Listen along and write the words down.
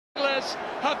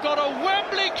have got a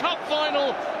Wembley Cup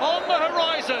final on the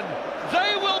horizon.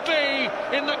 They will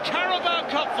be in the Carabao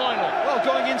Cup final. Well,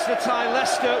 going into the tie,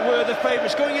 Leicester were the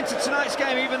favourites. Going into tonight's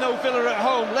game, even though Villa are at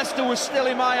home, Leicester was still,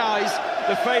 in my eyes,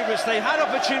 the favourites. They had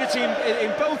opportunity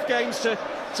in both games to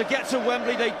get to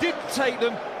Wembley. They did take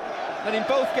them. And in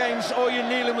both games, Orjan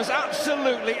Neelan was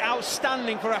absolutely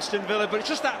outstanding for Aston Villa, but it's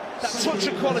just that touch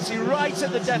of quality right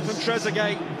at the death from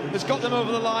Trezeguet has got them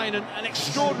over the line, and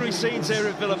extraordinary scenes here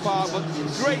at Villa Park, but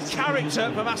great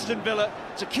character from Aston Villa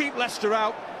to keep Leicester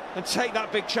out and take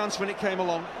that big chance when it came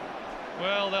along.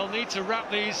 Well, they'll need to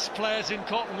wrap these players in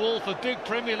cotton wool for big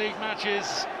Premier League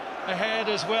matches ahead,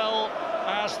 as well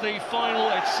as the final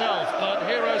itself. But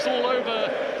heroes all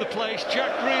over the place.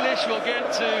 Jack Grealish will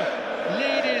get to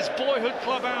lead his boyhood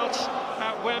club out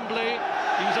at Wembley.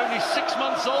 He was only 6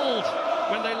 months old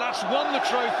when they last won the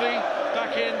trophy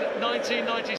back in 1996.